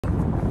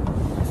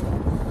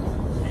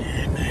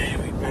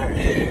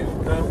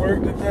Alright, done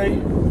work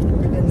today.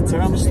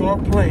 Time to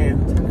start playing.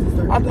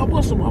 I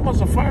want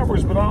some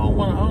fireworks, but I don't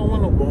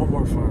want no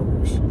Walmart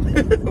fireworks.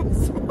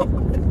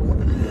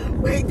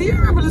 Wait, do you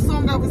remember the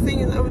song I was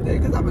singing the other day?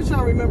 Because I've been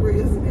trying to remember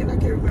it, and I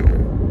can't remember it.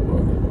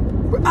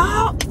 What?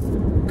 Oh,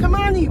 come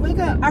on, wake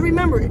up! I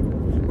remember it.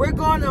 We're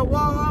going to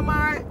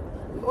Walmart.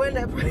 When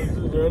that we're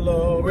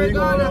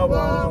going to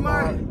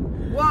Walmart.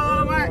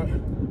 Walmart.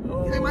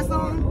 You like my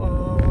song?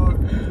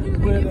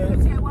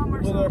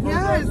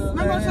 Yes,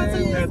 remember I was trying to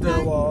tell you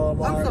yesterday?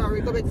 I'm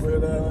sorry, go back to sleep.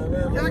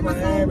 You like my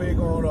song? We're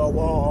going to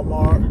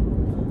Walmart.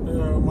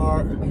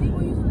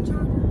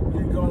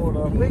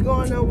 We're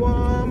going to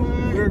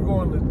Walmart. We're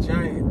going to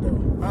Giant though.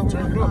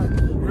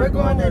 We're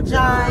going to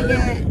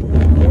Giant.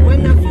 When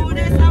the food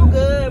is so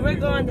good, we're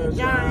going to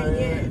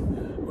Giant.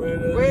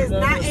 Where it's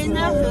not in the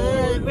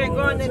hood, we're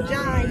going to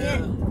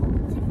Giant.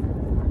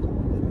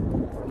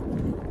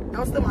 That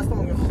was still my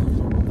song, y'all.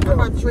 I'm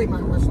about to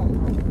trademark my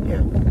song. Yeah.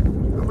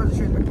 I'm about to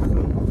trademark my song.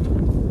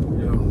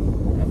 Yo.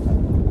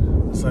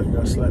 That's how you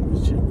gotta slap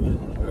this chick, man.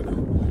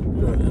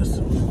 You gotta put it in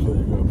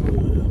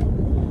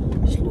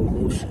slow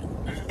motion.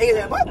 Hey,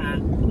 that what?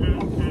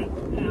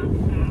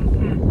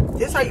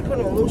 This is how you put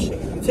on lotion.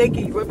 You take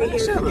it, you rub it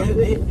here.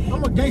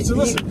 I'm a gangster.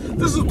 Listen,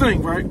 this is the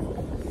thing, right?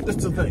 This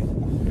is the thing.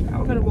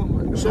 I'll go to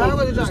Walmart. So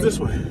it's this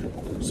way.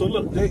 So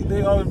look,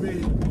 they ought to be,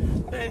 you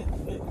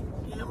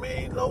know what I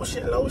mean?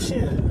 Lotion.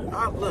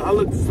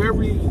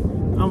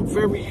 I'm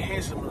very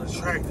handsome and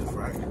attractive,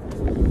 right? I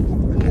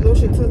need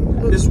lotion too.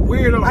 Look. It's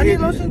weird out here. I need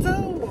lotion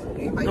too.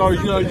 No,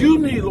 you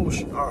need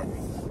lotion. All right.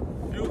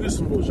 You get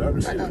some lotion. I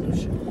can see that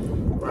lotion.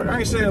 Right. I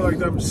ain't saying it like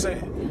that, I'm just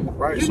saying.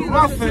 Right. So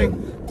my thing,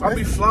 I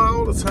be fly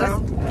all the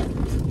time.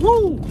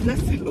 Woo!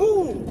 Let's see.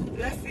 Ooh.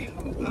 Let's see.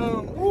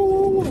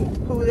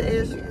 Who the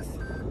ashes?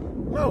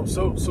 No,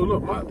 so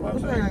look, my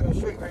thing.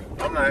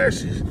 I'm not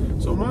ashes.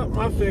 So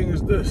my thing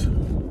is this.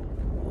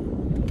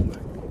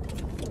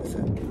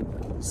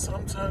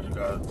 Sometimes you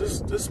gotta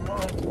this mom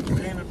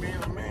pain of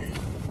being a man.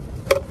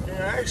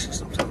 Yeah, ashy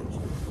sometimes.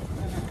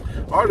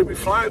 I ought to be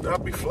flying. I'll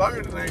be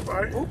flyer than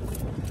anybody.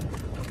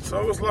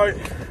 So it's like,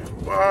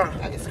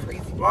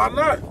 why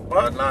not?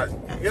 Why not?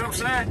 You know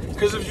what I'm saying?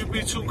 Because if you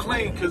be too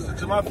clean, because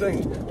my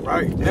thing,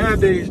 right?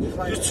 Nowadays,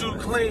 you're too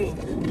clean,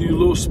 you a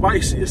little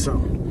spicy or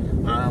something.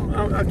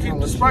 I keep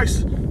the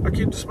spice. I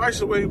keep the spice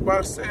away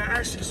by saying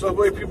ashy, so that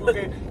way people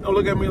don't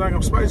look at me like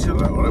I'm spicy.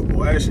 Like, oh, that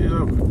boy ashy is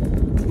up.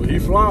 Well, he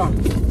fly.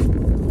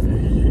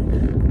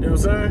 You know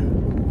what I'm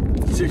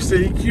saying? Chicks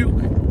say he cute.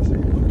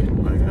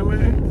 Like, I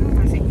mean,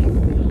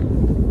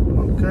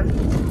 okay.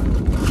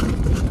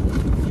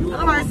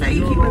 Nobody say he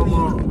cute with me.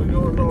 We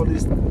don't know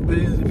these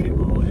billions of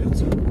people on here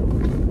too.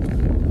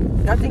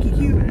 Y'all think he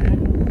cute?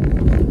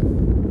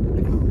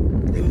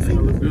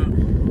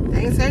 They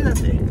ain't say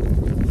nothing.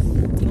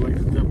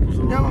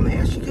 No, I'm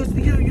ashy because of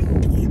you.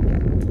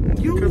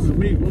 Because of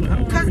me.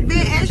 Because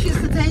being ashy is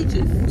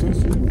contagious.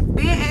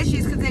 Being ashy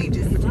is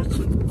contagious.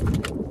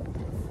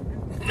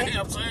 You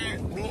know what I'm saying?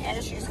 Being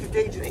ashy is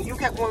contagious. And you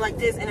kept going like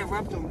this and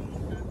interrupting me.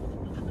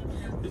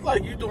 It's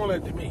like you doing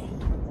that to me.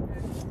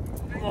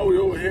 I'm always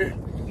over here.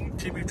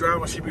 She be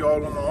driving, she be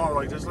all on the arm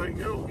like this. Like,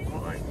 yo,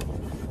 like,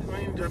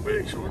 I ain't that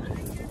big, shorty.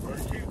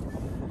 Like you.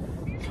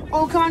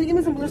 Oh, Connie, give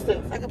me some blue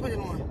stuff. I can put it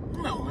on.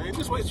 No, man.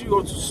 Just wait till you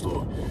go to the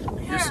store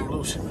and get some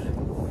lotion, man.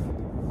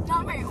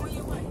 No, wait, on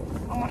your way.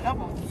 On my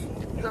elbows.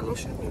 You got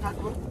lotion? You got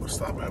glue? Well,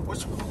 stop at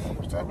which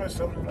one? Stop at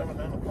 7-Eleven.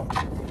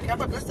 Can I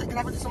put blister? Can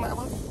I put this on my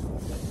elbows?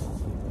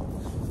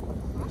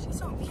 Oh, she's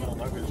so cute. No,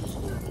 not good.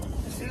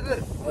 See, look.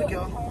 Look,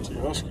 y'all. She's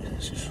husky.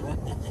 She's strong.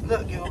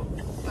 Look, y'all.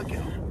 Look,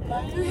 y'all.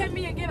 If you hit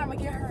me again, I'm going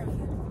to get her.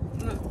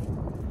 Look.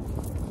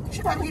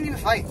 She probably can't even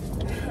fight.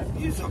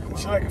 You talking about?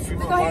 She like a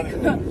female body.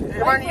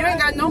 Ronnie, you ain't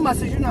got no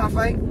muscles. You know how to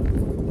fight.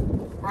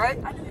 Right?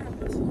 I do have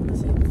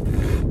muscles.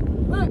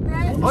 Look,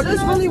 Dad. Oh,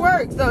 this really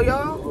works, though,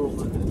 y'all.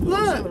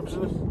 Look.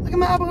 Look at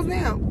my elbows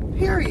now.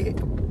 Period.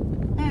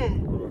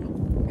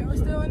 It was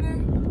still in there?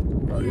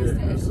 Oh, yeah.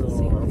 That's,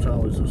 I'm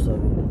trying to do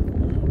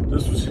something.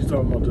 This is what she's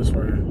talking about, this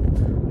right here.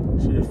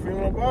 She a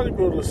female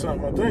bodybuilder or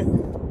something, I think.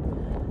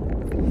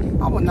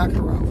 I will knock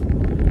her out.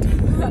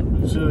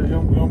 She a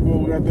young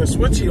boy got that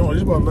switchy on.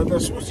 She's about to let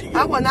that switchy go.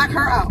 I will knock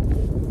her out.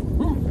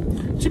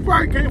 She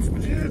probably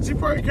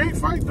can't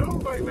fight though.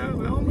 Like that.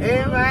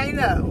 Everybody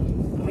know.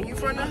 When you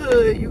from the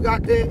hood, you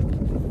got that.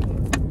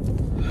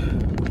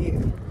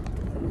 Yeah.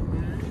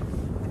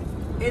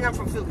 And I'm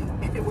from Philly.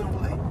 And it went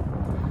away.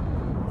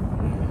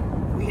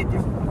 We hit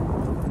different.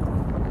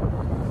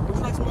 Would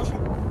you like some lotion?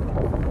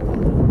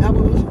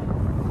 Elbow lotion.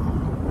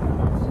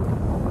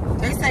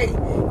 They say,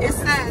 it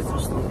says,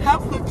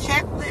 help with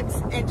chapped lips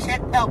and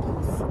chapped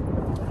elbows.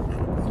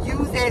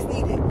 Use as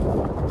needed.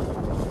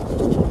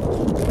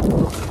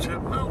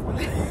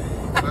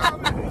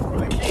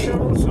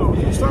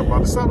 Stop by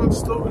the side of the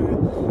store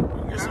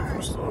and get some from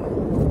the store.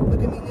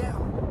 Look at me now.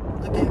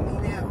 Look at me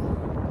now.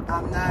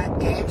 I'm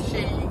not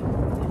ashy.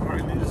 You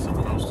probably needed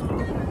something else to do.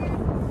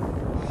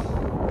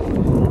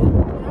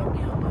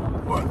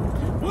 What?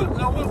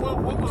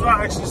 What was I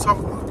actually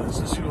talking about this?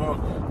 Since you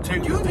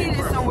take You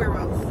needed somewhere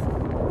else.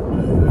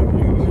 Yeah,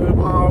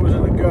 mom always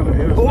in the gutter.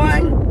 Yeah,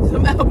 Boy,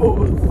 some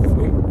apples.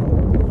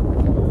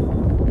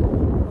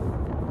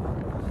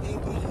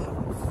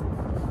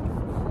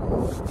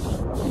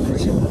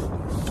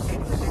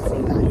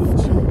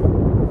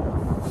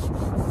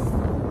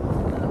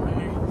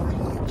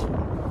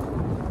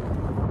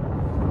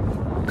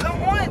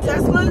 Come on,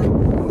 Tesla.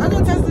 I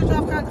know Tesla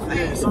drive kind of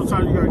Yeah, fast.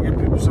 sometimes you gotta give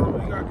people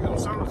something. You gotta give them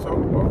something to talk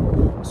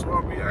about. That's why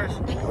I be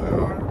asking. Like, all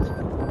right.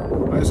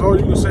 Like, so all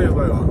you can say is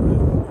like, oh,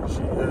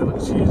 look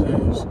at she's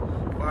ass.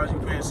 Why are you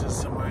paying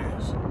attention to my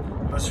ass?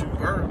 Unless you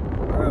her.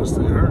 I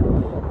understand her.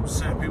 I'm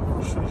saying people on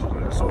the streets. Like,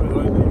 that's all you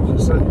can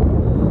say.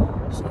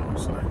 So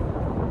it's like,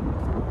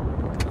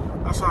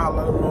 that's how I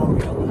let them know I'm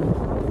young.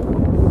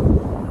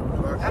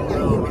 I'm not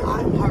human.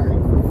 I'm her.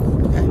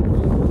 Okay.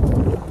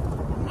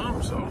 Mom,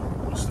 so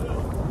still.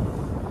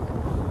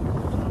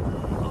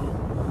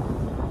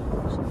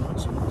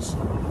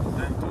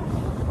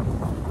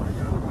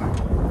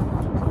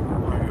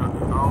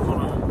 I don't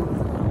want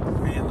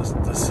to be in the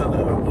center.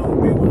 I want to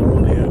be with the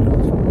money at it.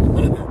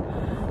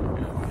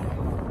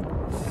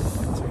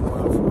 Take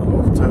one from the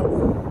off top.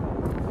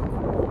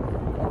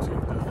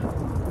 Take that.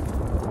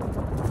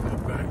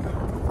 Get back.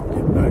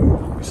 Get back.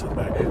 Let me sit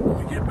back. Let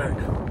me get back.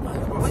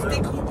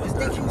 What's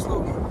DQ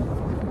slogan?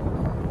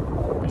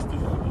 What's the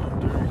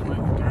Dairy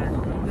Queen?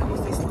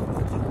 What's their slogan?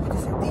 What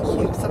is it?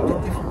 DQ, something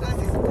different. Let's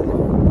say something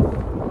different.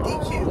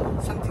 DQ,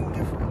 something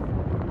different.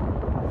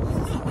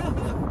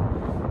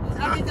 Did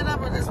I make that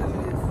up or that's what it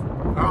is?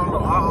 I don't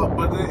know,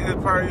 but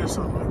it probably is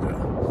something like that.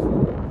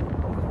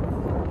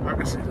 I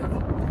can see that.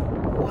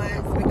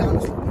 What's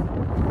McDonald's slogan?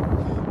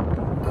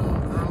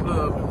 I'm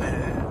loving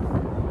that.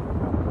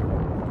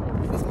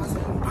 What's my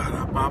slogan?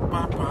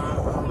 Ba-da-ba-ba-ba,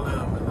 I'm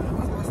loving that.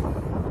 What's my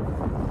slogan?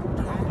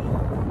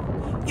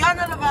 Y'all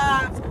know the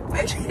vibes.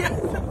 Make sure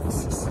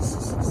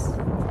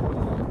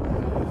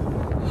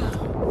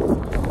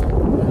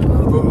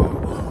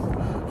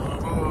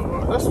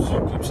That's what you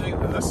keep saying.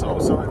 That's all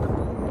sound like.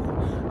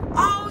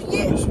 Oh,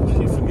 yeah. You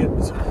forget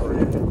this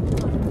already.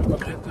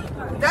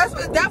 That's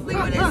what definitely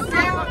what it sounds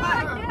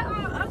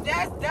like.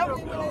 That's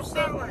definitely what it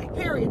sounds like.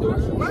 Period.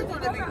 My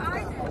daughter made me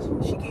cry.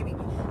 She gave me.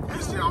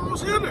 You still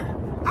almost hit her.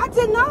 I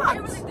did not. I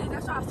really did.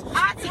 That's why I was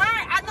I turned.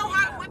 I know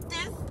how to whip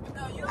this.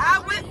 I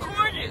whip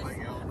corners.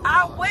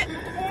 I whip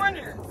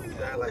corners.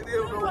 Yeah, like they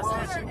don't know why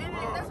That's she why she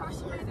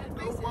made that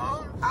no face.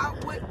 why. I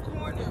whip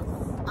corners.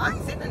 I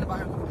ain't saying nothing about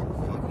her.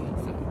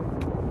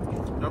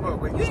 How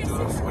about wait, you do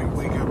it before you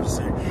wake up and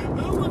say, I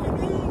want to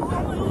do.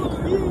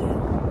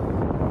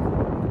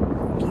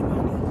 Keep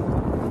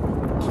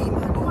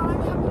money.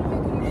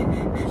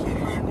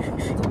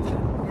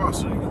 Wow,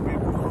 so you can be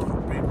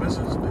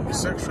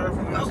business, sex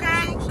trafficking.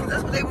 Okay, because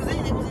that's what they was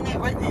in. They was in that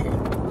right there.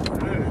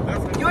 Yeah,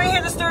 definitely. You ain't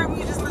hear the story.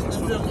 We just listened to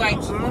it. Like,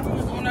 when we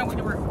was on that with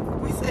the work.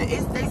 We said,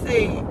 they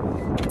said,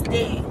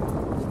 dead.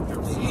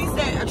 He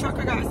said, a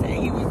trucker guy said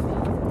he was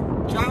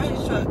driving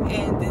his truck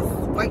and this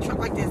white truck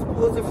like this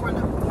pulls in front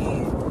of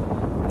him.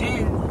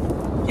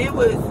 And it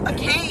was a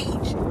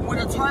cage with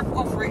a tarp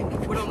over it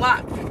with a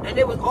lock. And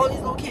there was all these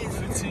little kids.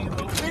 15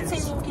 little 15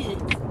 kids. little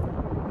kids.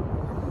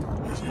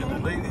 And the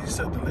lady, he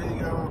said the lady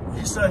got out.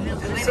 He said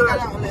The lady got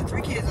out and let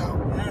 3 kids out.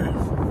 Yeah,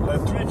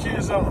 let 3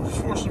 kids out.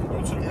 Just forced them to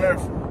go to the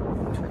bathroom.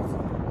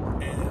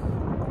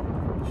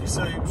 And he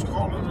said he was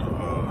calling the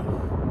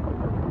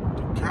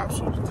cops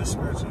or the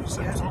dispatcher. He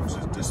said he talked to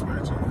his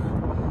dispatcher.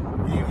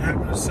 He even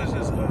happened to set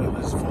his phone.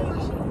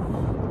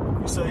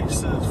 He said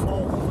his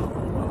phone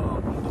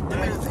on the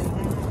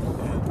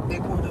thing. They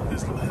pulled up.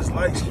 His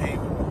lights came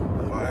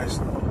on by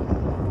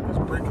accident. His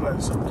brake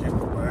lights something came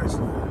on by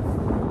accident.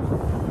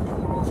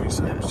 He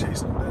said he was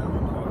chasing them down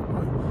and all that,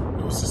 but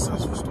it was a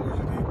successful story that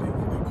they caught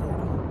him.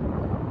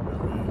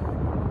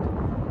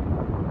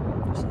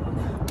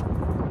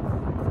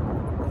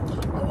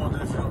 I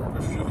wonder if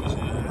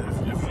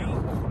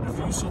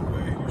you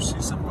somewhere you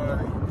see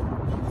somebody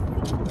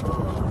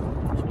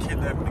you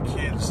kidnapping a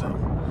kid or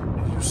something,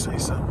 and you say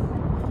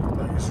something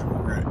like it's a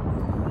regret.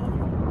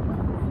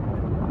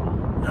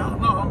 I don't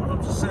know.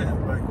 I'm just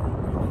saying, like,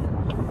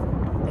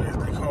 like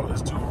they call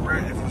this dude a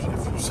rat if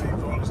you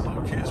saved all these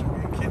little kids from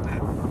being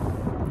kidnapped.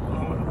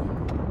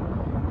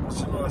 But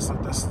you know that's the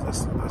thing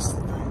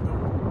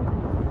though.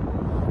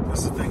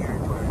 That's the thing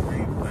everybody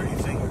read.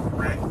 Anything is a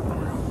rat.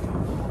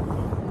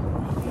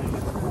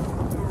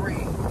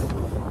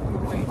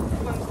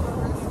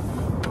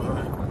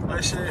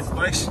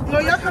 Like shit. No,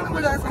 y'all coming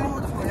with us. I'm going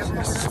with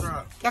us.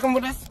 Y'all coming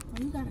with us?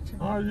 You got it.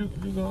 Alright,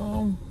 you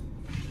go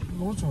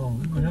what you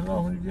want? You can hit it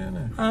off when you get in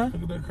there. Huh?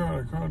 Look at that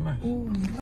car nice.